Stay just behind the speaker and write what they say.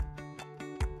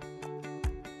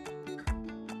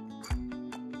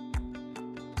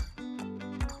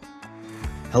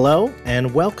Hello,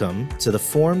 and welcome to the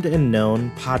Formed and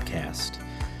Known podcast.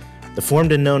 The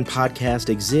Formed and Known podcast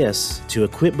exists to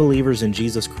equip believers in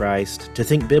Jesus Christ to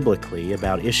think biblically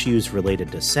about issues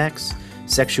related to sex,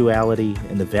 sexuality,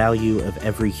 and the value of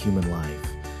every human life.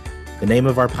 The name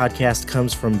of our podcast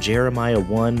comes from Jeremiah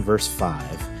 1, verse 5,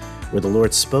 where the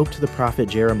Lord spoke to the prophet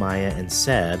Jeremiah and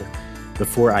said,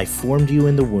 "Before I formed you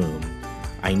in the womb,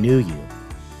 I knew you."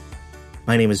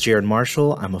 My name is Jared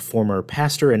Marshall. I'm a former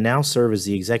pastor and now serve as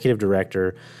the executive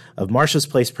director of Marshall's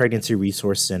Place Pregnancy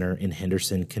Resource Center in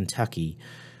Henderson, Kentucky.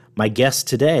 My guest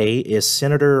today is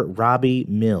Senator Robby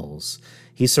Mills.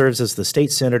 He serves as the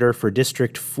state senator for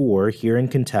District 4 here in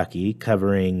Kentucky,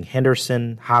 covering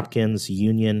Henderson, Hopkins,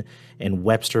 Union, and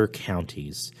Webster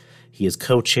counties. He is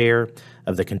co-chair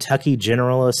of the Kentucky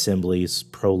General Assembly's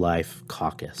Pro-Life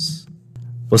Caucus.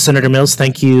 Well, Senator Mills,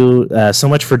 thank you so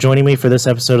much for joining me for this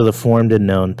episode of the Formed and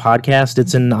Known podcast.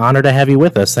 It's an honor to have you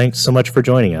with us. Thanks so much for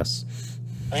joining us.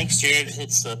 Thanks, Jared.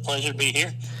 It's a pleasure to be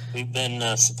here. We've been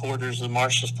supporters of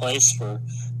Marshall's Place for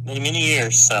many, many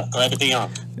years, so glad to be on.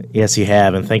 Yes, you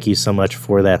have, and thank you so much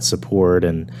for that support.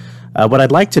 And what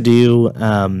I'd like to do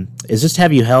is just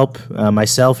have you help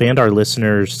myself and our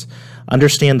listeners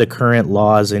understand the current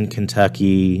laws in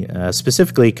Kentucky,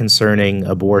 specifically concerning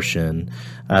abortion.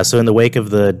 So in the wake of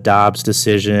the Dobbs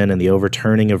decision and the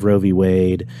overturning of Roe v.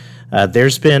 Wade,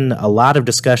 there's been a lot of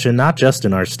discussion, not just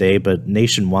in our state, but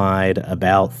nationwide,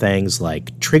 about things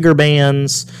like trigger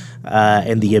bans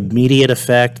and the immediate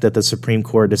effect that the Supreme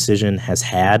Court decision has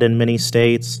had in many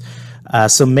states.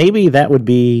 So maybe that would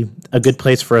be a good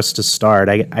place for us to start.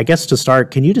 I guess to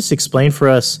start, can you just explain for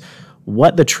us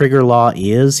what the trigger law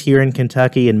is here in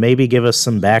Kentucky and maybe give us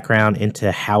some background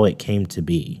into how it came to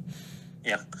be?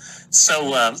 Yeah.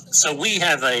 So we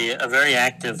have a very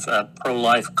active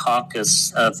pro-life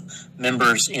caucus of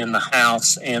members in the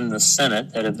House and the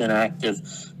Senate that have been active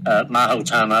my whole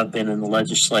time I've been in the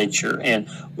legislature. And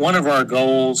one of our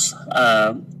goals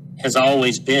has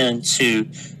always been to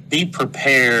be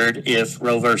prepared if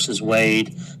Roe versus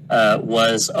Wade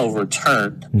was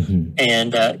overturned. Mm-hmm.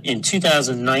 And in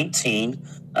 2019,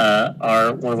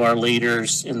 one of our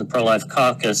leaders in the pro-life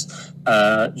caucus,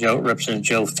 Representative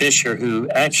Joe Fisher, who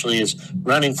actually is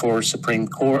running for Supreme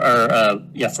Court,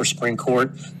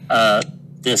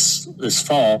 this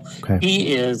fall. Okay.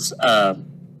 He is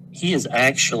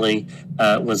actually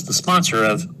was the sponsor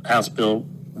of House Bill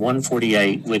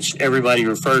 148, which everybody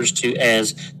refers to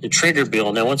as the trigger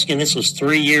bill. Now, once again, this was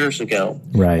 3 years ago.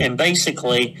 Right. And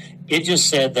basically, it just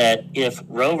said that if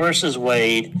Roe versus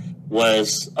Wade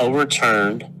was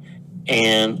overturned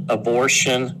and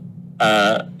abortion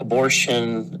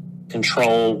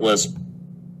control was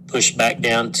pushed back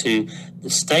down to the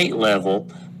state level,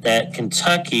 that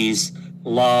Kentucky's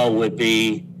law would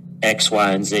be X,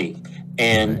 Y, and Z.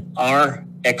 And our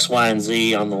X, Y, and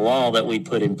Z on the law that we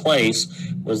put in place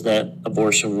was that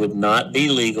abortion would not be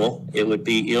legal. It would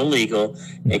be illegal,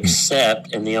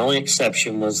 except, and the only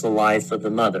exception was the life of the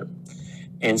mother.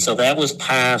 And so that was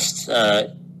passed.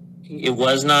 It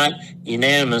was not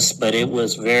unanimous, but it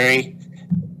was very,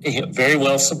 very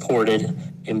well supported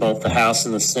in both the House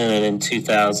and the Senate in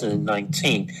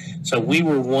 2019. So we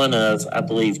were one of, I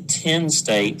believe, 10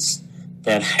 states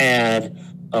that had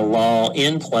a law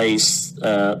in place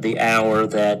the hour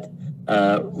that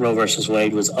Roe versus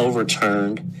Wade was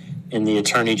overturned, and the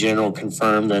Attorney General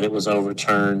confirmed that it was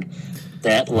overturned.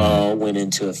 That law went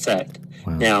into effect.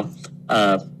 Wow. Now,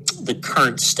 the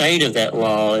current state of that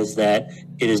law is that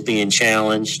it is being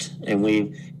challenged, and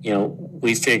we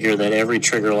figure that every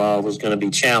trigger law was going to be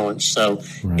challenged. So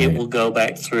It will go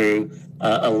back through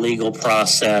a legal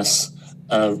process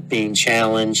of being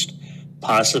challenged,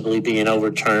 possibly being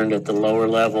overturned at the lower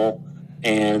level,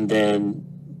 and then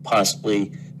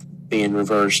possibly being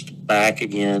reversed back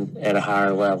again at a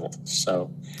higher level. So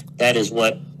that is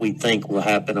what we think will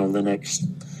happen over the next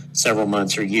several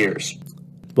months or years.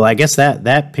 Well, I guess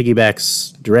that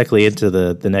piggybacks directly into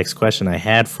the next question I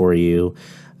had for you,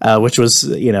 which was,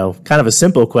 kind of a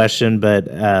simple question, but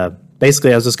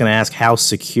basically I was just going to ask, how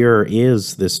secure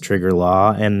is this trigger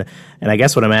law? And I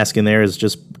guess what I'm asking there is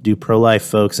just, do pro-life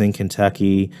folks in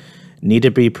Kentucky need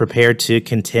to be prepared to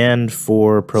contend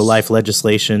for pro-life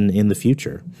legislation in the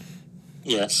future?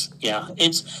 Yes. Yeah.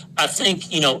 I think,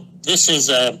 this is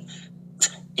the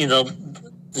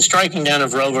striking down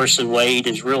of Roe versus Wade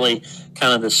is really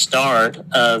kind of the start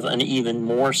of an even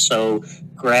more so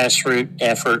grassroots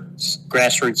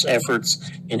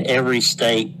efforts in every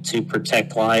state to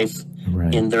protect life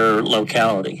in their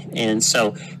locality. And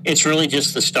so it's really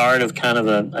just the start of kind of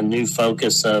a new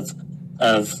focus of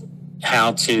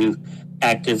how to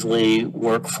actively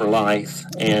work for life.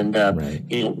 And Right.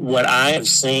 what I have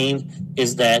seen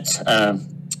is that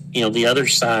the other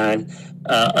side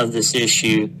of this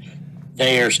issue,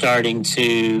 they are starting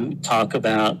to talk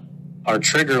about our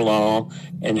trigger law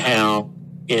and how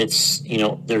it's,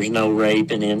 there's no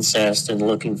rape and incest, and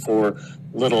looking for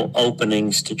little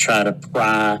openings to try to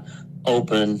pry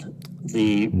open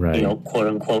the, Right. quote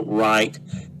unquote, right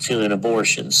to an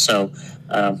abortion. So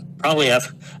probably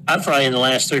I've probably in the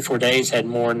last 3 or 4 days had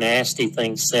more nasty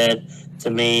things said to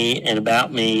me and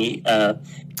about me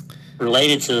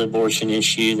related to the abortion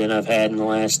issue than I've had in the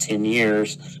last 10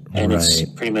 years. And it's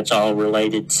Right. pretty much all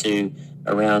related to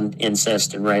around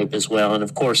incest and rape as well. And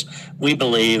of course, I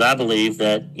believe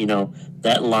that,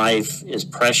 that life is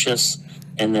precious,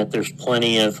 and that there's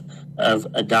plenty of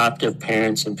adoptive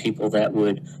parents and people that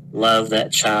would love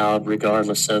that child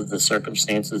regardless of the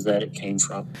circumstances that it came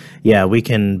from. Yeah, we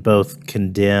can both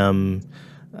condemn,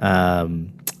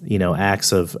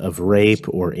 acts of rape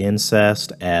or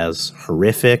incest as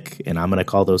horrific, and I'm going to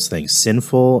call those things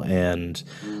sinful. And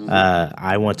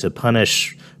I want to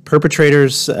punish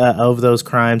perpetrators of those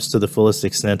crimes to the fullest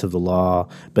extent of the law.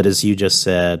 But as you just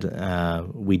said,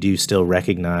 we do still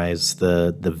recognize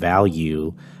the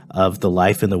value of the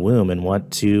life in the womb and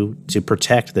want to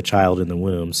protect the child in the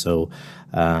womb. So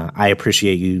I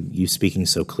appreciate you speaking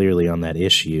so clearly on that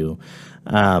issue.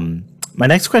 My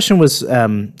next question was,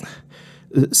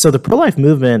 so the pro-life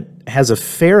movement has a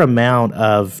fair amount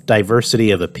of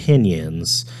diversity of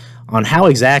opinions on how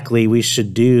exactly we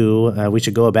should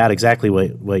go about exactly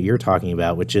what you're talking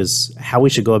about, which is how we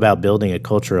should go about building a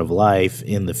culture of life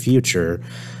in the future.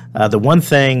 The one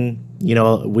thing,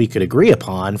 we could agree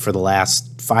upon for the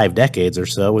last 5 decades or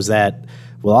so was that,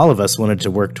 well, all of us wanted to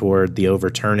work toward the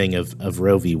overturning of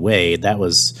Roe v. Wade. That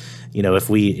was, if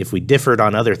we differed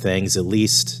on other things, at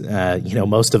least,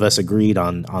 most of us agreed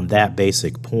on that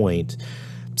basic point.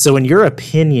 So in your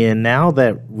opinion, now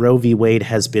that Roe v. Wade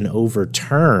has been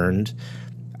overturned,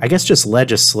 I guess just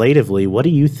legislatively, what do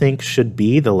you think should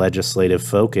be the legislative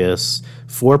focus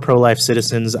for pro-life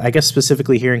citizens, I guess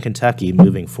specifically here in Kentucky,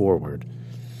 moving forward?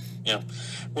 Yeah.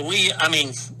 Well,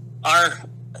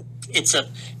 it's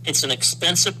an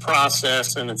expensive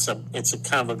process, and it's a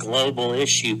kind of a global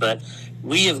issue, but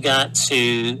we have got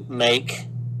to make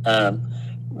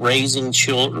raising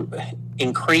children,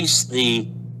 increase the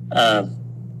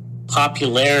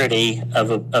popularity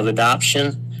of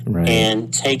adoption, Right.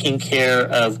 and taking care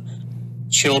of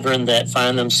children that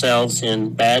find themselves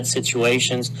in bad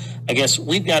situations. I guess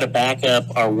we've got to back up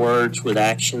our words with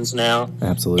actions now.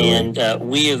 Absolutely. And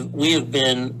we've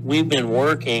been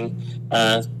working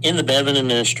in the Bevin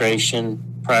administration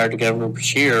prior to Governor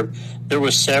Beshear. There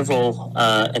were several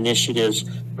initiatives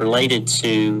related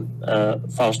to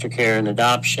foster care and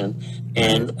adoption,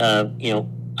 and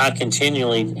I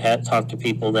continually talk to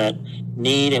people that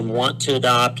need and want to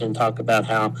adopt, and talk about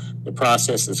how the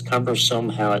process is cumbersome,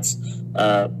 how it's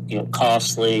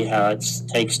costly, how it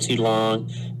takes too long,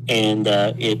 and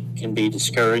it can be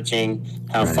discouraging.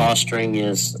 How Right. fostering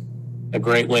is a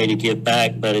great way to give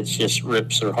back, but it just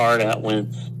rips their heart out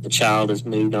when the child has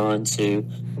moved on to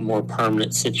a more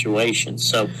permanent situation.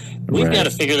 So we've Right. got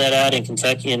to figure that out in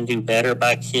Kentucky and do better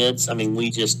by kids. I mean, we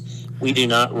do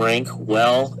not rank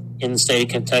well in the state of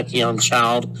Kentucky on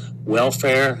child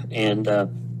welfare, and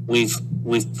we've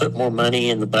put more money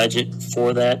in the budget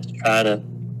for that to try to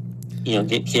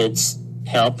get kids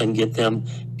help and get them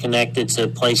connected to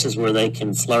places where they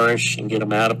can flourish, and get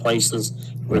them out of places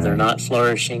where they're not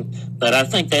flourishing. But I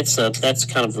think that's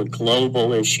kind of the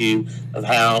global issue of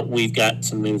how we've got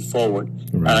to move forward.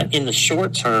 Right. In the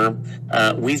short term,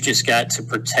 we've just got to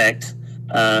protect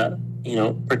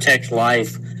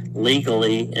life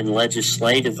legally and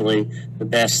legislatively the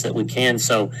best that we can.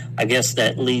 So I guess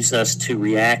that leads us to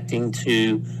reacting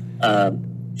to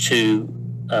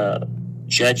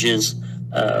judges'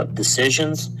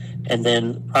 decisions. And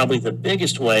then probably the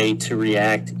biggest way to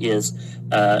react is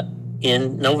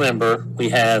in November, we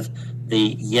have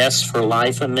the Yes for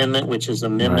Life Amendment, which is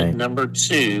Amendment number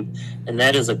 2. And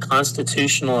that is a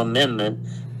constitutional amendment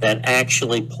that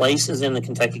actually places in the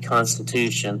Kentucky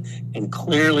Constitution and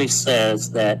clearly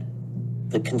says that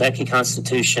the Kentucky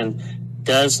Constitution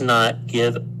does not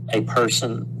give a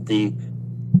person the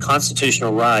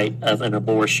constitutional right of an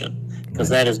abortion. Because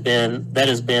that has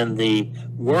been the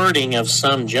wording of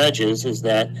some judges, is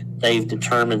that they've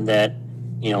determined that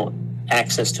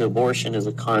access to abortion is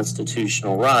a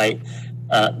constitutional right.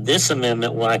 This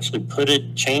amendment will actually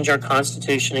change our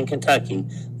Constitution in Kentucky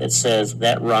that says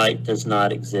that right does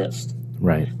not exist.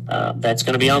 Right. That's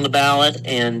going to be on the ballot,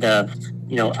 and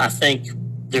I think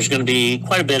there's going to be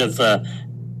quite a bit of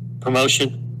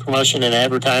promotion promotion and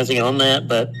advertising on that,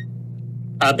 but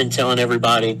I've been telling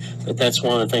everybody that that's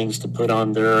one of the things to put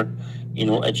on their,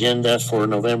 agenda for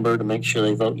November to make sure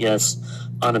they vote yes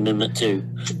on Amendment 2.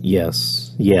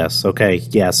 Yes. Okay.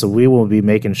 Yeah. So we will be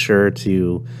making sure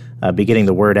to be getting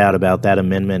the word out about that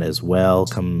amendment as well.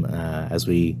 Come as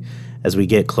we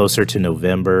get closer to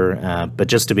November. But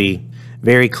just to be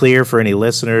very clear for any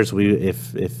listeners,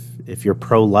 if you're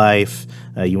pro-life,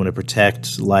 you want to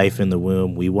protect life in the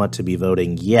womb, we want to be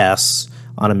voting yes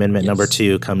on Amendment number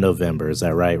 2 come November. Is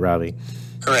that right, Robby?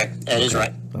 Correct. That is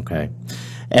right. Okay.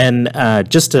 And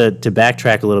just to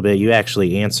backtrack a little bit, you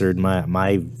actually answered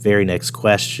my very next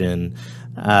question.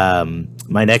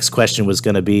 My next question was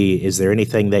going to be, is there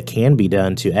anything that can be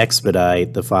done to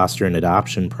expedite the foster and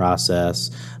adoption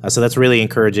process? So that's really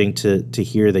encouraging to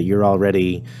hear that you're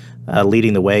already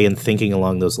leading the way and thinking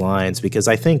along those lines, because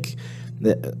I think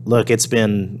look, it's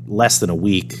been less than a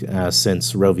week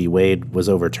since Roe v. Wade was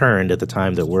overturned at the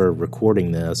time that we're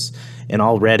recording this. And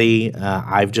already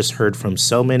I've just heard from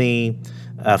so many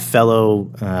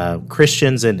fellow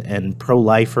Christians and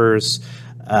pro-lifers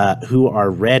who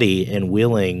are ready and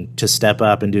willing to step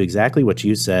up and do exactly what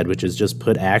you said, which is just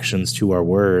put actions to our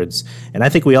words. And I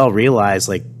think we all realize,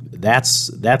 like, that's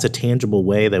a tangible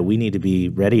way that we need to be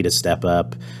ready to step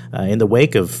up in the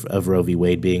wake of Roe v.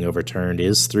 Wade being overturned,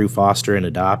 is through foster and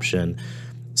adoption.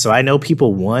 So I know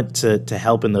people want to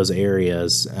help in those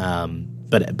areas,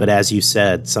 but as you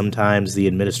said, sometimes the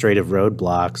administrative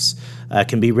roadblocks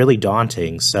can be really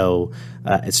daunting. So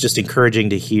it's just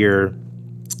encouraging to hear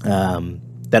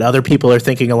that other people are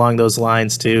thinking along those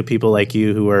lines too. People like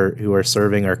you who are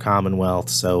serving our Commonwealth.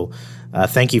 So.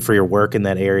 Thank you for your work in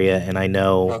that area, and I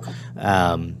know,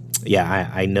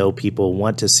 I know people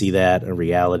want to see that a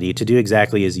reality, to do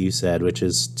exactly as you said, which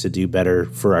is to do better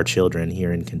for our children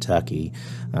here in Kentucky,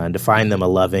 and to find them a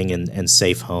loving and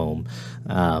safe home.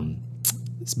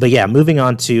 But yeah, moving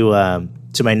on to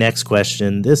my next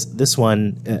question. This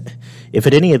one, if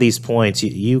at any of these points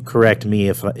you correct me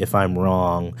if I'm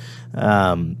wrong.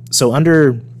 So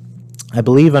I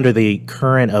believe under the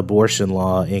current abortion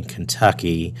law in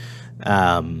Kentucky.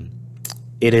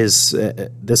 It is.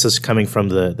 This is coming from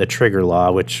the trigger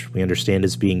law, which we understand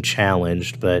is being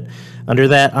challenged. But under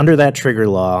that trigger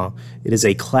law, it is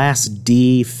a Class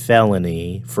D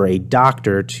felony for a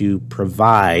doctor to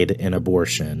provide an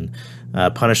abortion,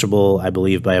 punishable, I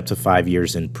believe, by up to 5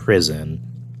 years in prison.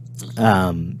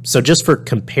 So just for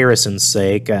comparison's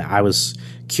sake, I was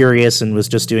curious and was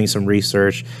just doing some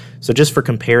research. So just for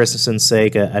comparison's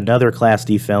sake, another Class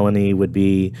D felony would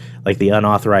be like the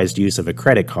unauthorized use of a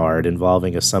credit card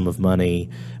involving a sum of money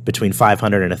between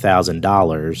 $500 and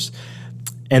 $1,000.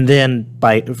 And then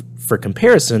for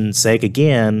comparison's sake,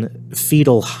 again,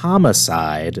 fetal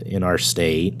homicide in our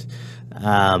state,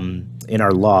 in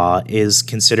our law, is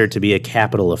considered to be a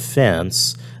capital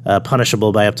offense,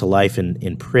 punishable by up to life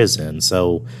in prison.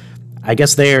 So I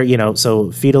guess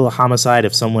so fetal homicide,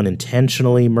 if someone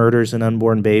intentionally murders an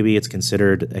unborn baby, it's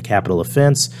considered a capital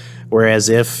offense. Whereas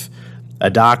if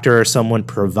a doctor or someone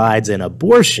provides an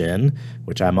abortion,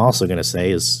 which I'm also going to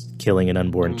say is killing an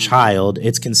unborn child,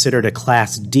 it's considered a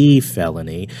Class D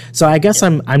felony. So I guess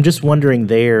I'm just wondering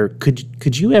there,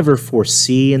 could you ever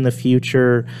foresee in the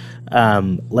future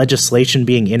legislation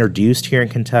being introduced here in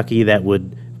Kentucky that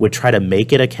would try to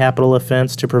make it a capital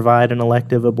offense to provide an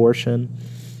elective abortion?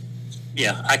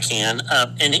 Yeah, I can.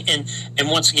 And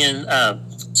once again,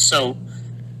 so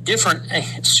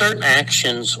certain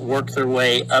actions work their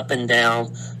way up and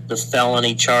down the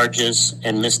felony charges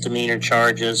and misdemeanor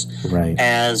charges, right,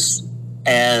 as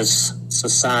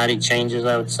society changes,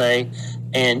 I would say.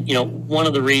 And, one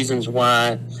of the reasons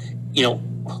why,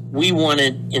 we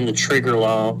wanted in the trigger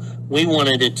law, we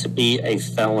wanted it to be a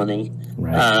felony,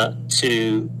 right,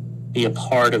 to be a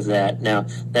part of that. Now,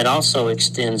 that also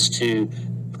extends to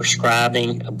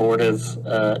prescribing abortive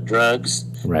drugs,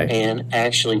 right, and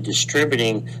actually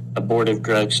distributing abortive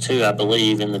drugs too, I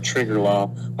believe, in the trigger law.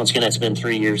 Once again, that's been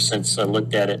 3 years since I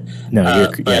looked at it.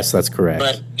 No, yes, that's correct.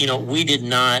 But, we did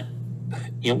not,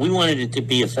 we wanted it to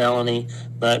be a felony,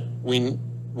 but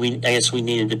I guess we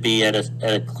needed to be at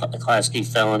a Class D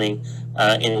felony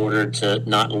in order to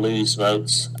not lose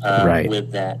votes right,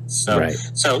 with that. So, right,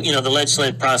 so the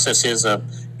legislative process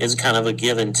is kind of a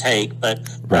give and take, but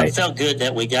right, it felt good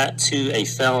that we got to a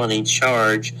felony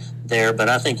charge there. But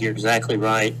I think you're exactly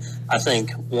right. I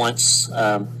think once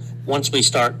we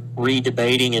start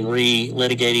re-debating and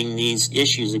re-litigating these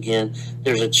issues again,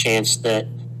 there's a chance that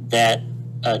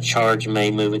charge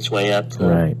may move its way up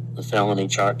to the felony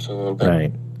charge a little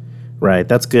bit. Right.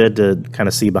 That's good to kind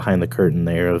of see behind the curtain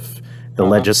there of the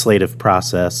legislative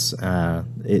process.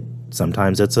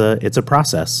 sometimes it's a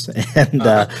process. And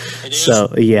It so,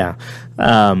 is. yeah.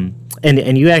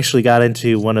 And you actually got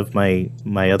into one of my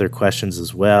other questions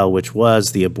as well, which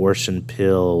was the abortion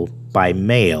pill by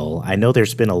mail. I know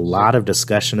there's been a lot of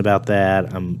discussion about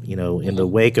that. In the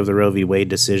wake of the Roe v. Wade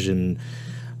decision,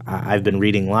 I've been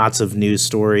reading lots of news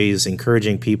stories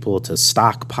encouraging people to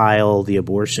stockpile the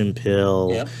abortion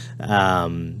pill. Yep.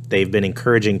 They've been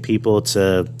encouraging people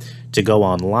to go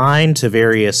online to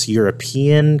various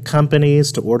European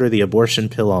companies to order the abortion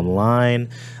pill online.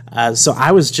 So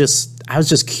I was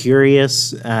just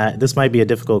curious. This might be a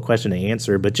difficult question to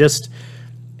answer, but just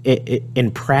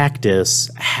in practice,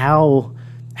 how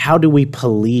do we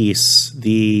police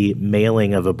the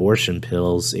mailing of abortion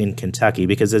pills in Kentucky?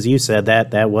 Because as you said,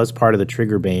 that was part of the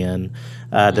trigger ban,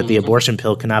 that the abortion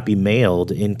pill cannot be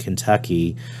mailed in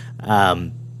Kentucky.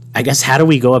 I guess, how do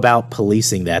we go about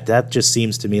policing that? That just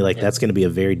seems to me like that's going to be a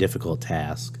very difficult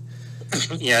task.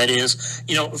 Yeah, it is.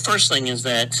 First thing is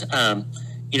that,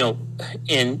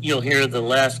 and you'll hear the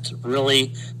left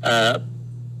really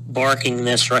barking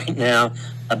this right now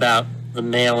about the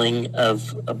mailing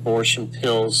of abortion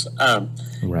pills.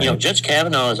 Right. Judge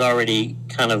Kavanaugh has already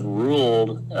kind of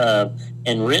ruled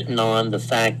and written on the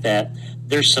fact that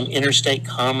there's some interstate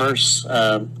commerce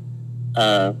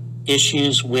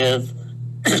issues with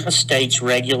states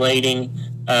regulating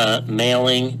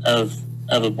mailing of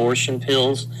abortion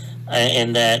pills,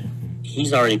 and that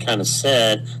he's already kind of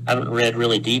said, I haven't read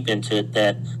really deep into it,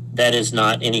 that is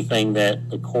not anything that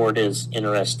the court is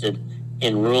interested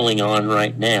in ruling on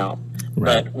right now.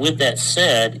 Right. But with that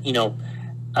said,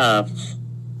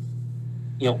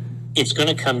 it's going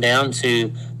to come down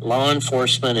to law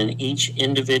enforcement in each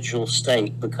individual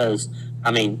state, because,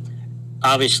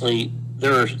 obviously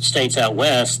there are states out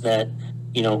west that,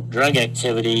 drug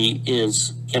activity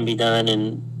can be done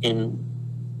in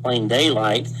plain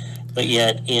daylight, but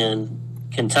yet in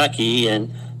Kentucky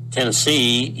and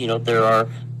Tennessee, there are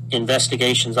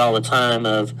investigations all the time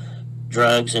of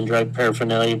drugs and drug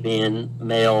paraphernalia being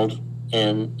mailed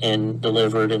and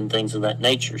delivered and things of that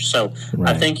nature. So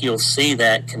Right. I think you'll see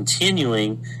that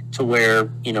continuing to where,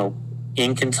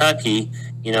 in Kentucky,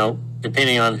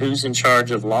 depending on who's in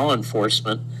charge of law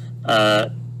enforcement,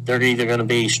 they're either going to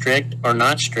be strict or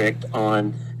not strict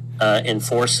on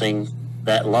enforcing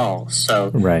that law.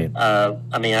 So, Right. I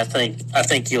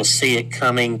think you'll see it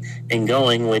coming and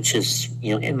going, which is,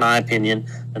 in my opinion,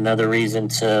 another reason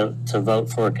to vote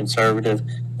for a conservative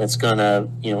that's going to,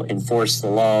 enforce the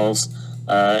laws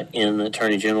in the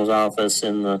Attorney General's office,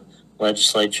 in the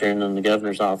legislature, and in the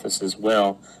governor's office as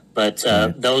well. But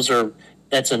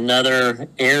that's another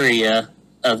area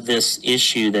of this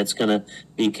issue that's going to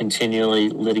be continually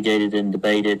litigated and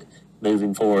debated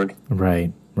moving forward.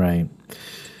 Right.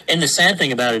 And the sad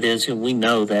thing about it is, we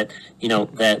know that,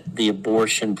 that the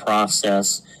abortion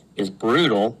process is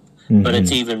brutal, but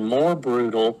it's even more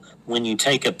brutal when you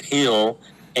take a pill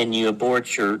and you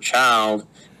abort your child,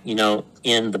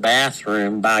 in the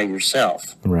bathroom by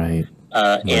yourself. Right.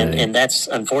 And that's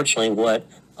unfortunately what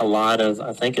a lot of,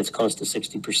 I think it's close to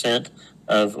 60%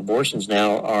 of abortions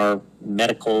now are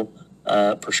medical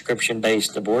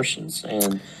prescription-based abortions.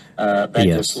 And that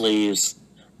just leaves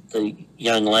the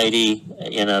young lady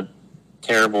in a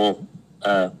terrible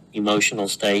emotional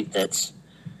state that's,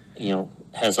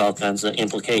 has all kinds of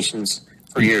implications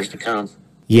for years to come.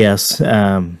 Yes.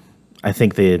 I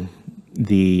think the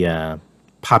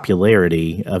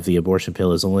popularity of the abortion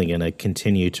pill is only going to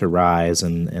continue to rise,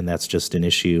 and that's just an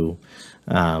issue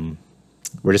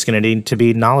we're just going to need to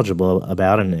be knowledgeable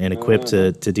about and equipped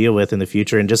to deal with in the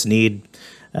future, and just need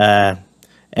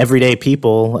everyday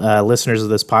people, listeners of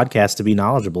this podcast, to be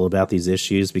knowledgeable about these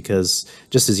issues, because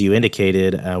just as you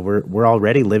indicated, we're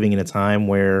already living in a time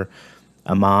where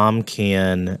a mom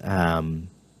can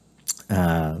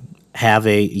have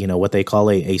a what they call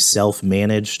a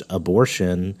self-managed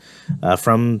abortion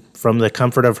from the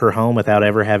comfort of her home without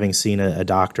ever having seen a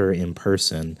doctor in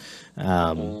person.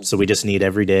 So we just need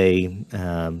everyday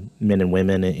men and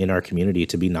women in our community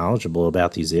to be knowledgeable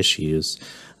about these issues.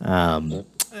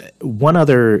 One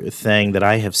other thing that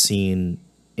I have seen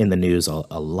in the news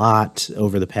a lot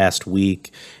over the past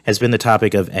week has been the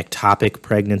topic of ectopic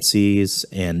pregnancies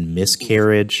and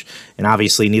miscarriage. And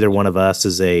obviously neither one of us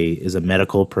is a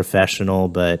medical professional,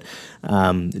 but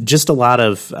just a lot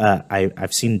of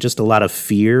I've seen just a lot of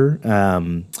fear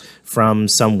from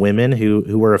some women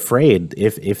who are afraid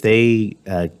if they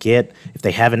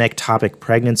have an ectopic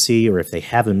pregnancy or if they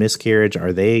have a miscarriage,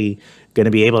 are they going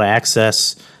to be able to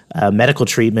access medical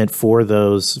treatment for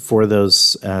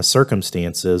those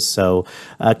circumstances. So,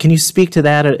 can you speak to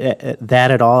that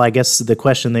at all? I guess the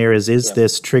question there is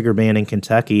this trigger ban in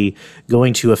Kentucky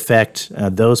going to affect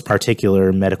those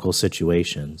particular medical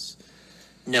situations?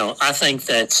 No, I think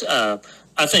that's.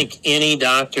 I think any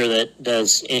doctor that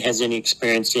has any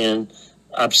experience in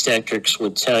obstetrics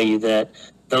would tell you that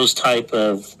those type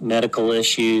of medical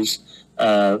issues,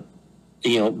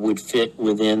 would fit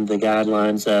within the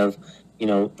guidelines of,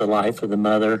 the life of the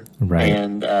mother, right?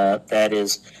 And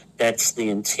that's the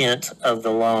intent of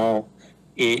the law.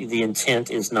 The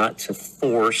intent is not to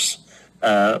force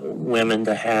women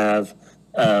to have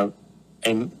a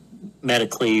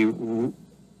medically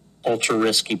ultra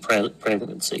risky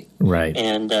pregnancy, right?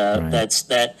 And right.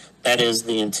 that is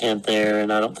the intent there,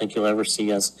 and I don't think you'll ever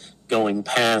see us going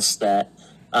past that.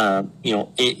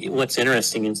 What's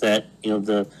interesting is that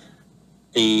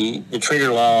the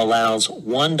trigger law allows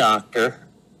one doctor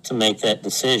to make that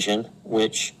decision,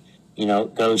 which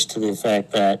goes to the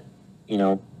effect that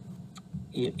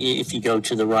if you go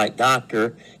to the right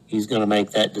doctor, he's going to make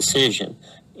that decision.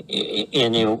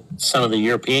 In some of the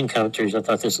European countries, I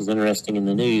thought this was interesting in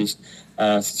the news,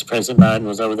 since President Biden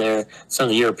was over there. Some of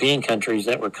the European countries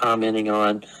that were commenting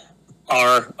on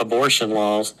our abortion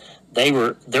laws,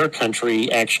 their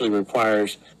country actually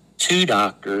requires two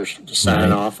doctors to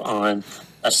sign off on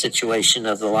a situation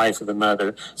of the life of the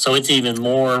mother. So it's even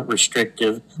more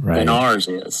restrictive than ours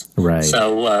is. Right.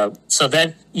 So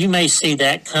that you may see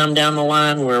that come down the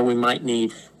line where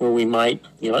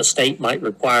a state might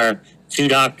require two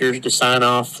doctors to sign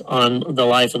off on the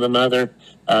life of the mother,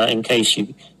 in case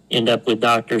you end up with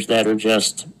doctors that are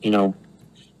just,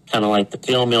 kind of like the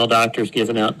pill mill doctors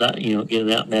giving out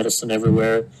medicine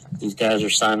everywhere. These guys are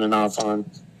signing off on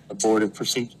abortive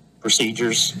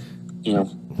procedures,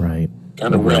 right,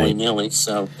 kind of willy-nilly.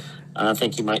 So I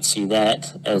think you might see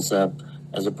that as a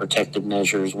protective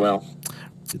measure as well.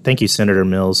 Thank you, Senator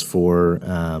Mills, for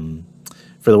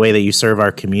the way that you serve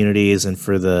our communities and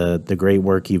for the great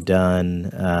work you've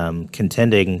done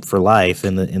contending for life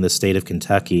in the state of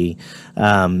Kentucky.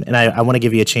 And I want to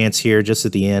give you a chance here just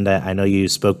at the end. I know you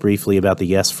spoke briefly about the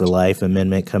Yes for Life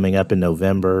amendment coming up in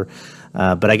November,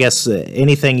 but I guess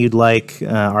anything you'd like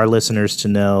our listeners to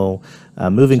know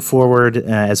moving forward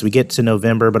as we get to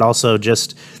November, but also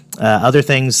just other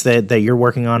things that you're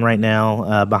working on right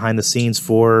now behind the scenes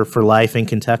for life in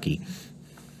Kentucky.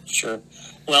 Sure.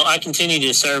 Well, I continue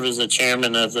to serve as the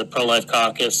chairman of the Pro-Life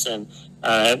Caucus and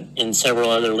in several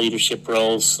other leadership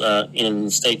roles in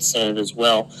the state Senate as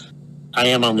well. I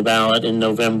am on the ballot in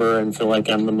November and feel like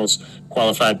I'm the most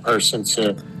qualified person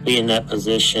to be in that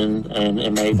position and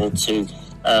am able to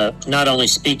not only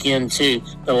speak into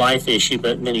the life issue,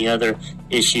 but many other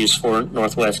issues for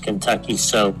Northwest Kentucky.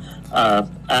 So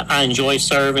I enjoy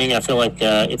serving. I feel like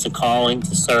it's a calling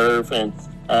to serve, and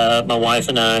my wife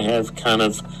and I have kind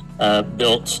of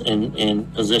built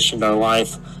and positioned our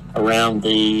life around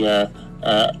the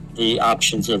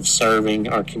options of serving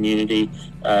our community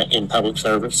in public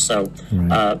service. So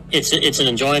it's an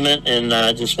enjoyment, and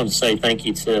I just want to say thank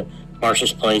you to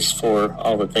Marshall's Place for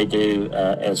all that they do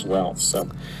as well. So,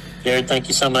 Jared, thank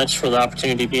you so much for the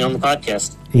opportunity to be on the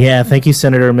podcast. Yeah, thank you,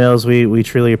 Senator Mills. We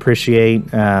truly appreciate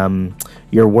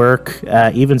your work,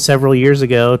 even several years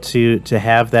ago, to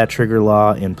have that trigger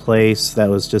law in place. That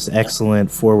was just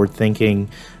excellent forward thinking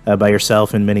by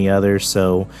yourself and many others.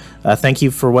 So thank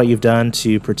you for what you've done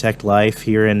to protect life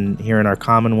here in our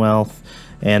Commonwealth.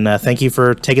 And thank you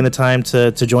for taking the time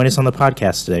to join us on the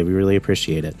podcast today. We really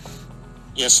appreciate it.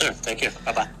 Yes, sir. Thank you.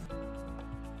 Bye-bye.